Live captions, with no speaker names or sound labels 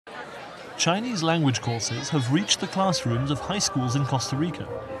Chinese language courses have reached the classrooms of high schools in Costa Rica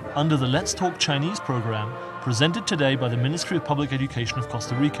under the Let's Talk Chinese program presented today by the Ministry of Public Education of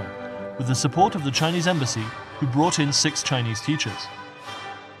Costa Rica, with the support of the Chinese Embassy, who brought in 6 Chinese teachers.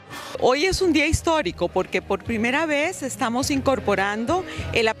 Hoy es un día histórico porque por primera vez estamos incorporando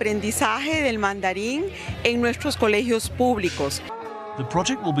el aprendizaje del mandarín en nuestros colegios públicos. The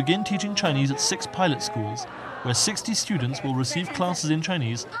project will begin teaching Chinese at 6 pilot schools, where 60 students will receive classes in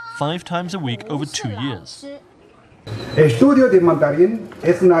Chinese 5 times a week over 2 years. El estudio de mandarín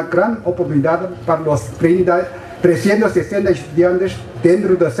es una gran oportunidad para los 360 estudiantes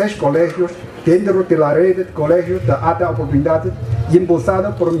dentro de 6 colegios, dentro de la red de colegios de alta oportunidad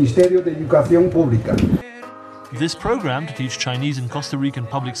impulsada por el Ministerio de Educación Pública. This program to teach Chinese in Costa Rican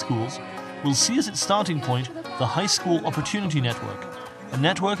public schools will see as its starting point the High School Opportunity Network, a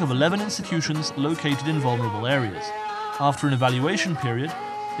network of 11 institutions located in vulnerable areas. After an evaluation period,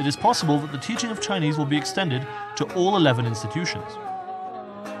 it is possible that the teaching of Chinese will be extended to all 11 institutions.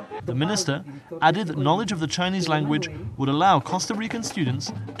 The minister added that knowledge of the Chinese language would allow Costa Rican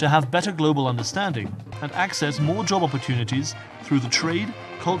students to have better global understanding and access more job opportunities through the trade,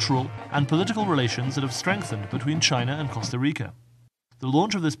 cultural and political relations that have strengthened between China and Costa Rica. The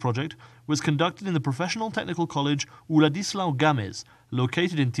launch of this project was conducted in the Professional Technical College Uladislao Gámez,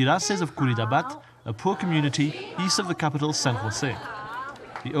 located in Tiraces of Curridabat, a poor community east of the capital San Jose.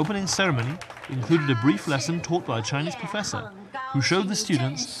 The opening ceremony included a brief lesson taught by a Chinese professor who showed the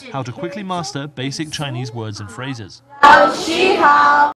students how to quickly master basic Chinese words and phrases.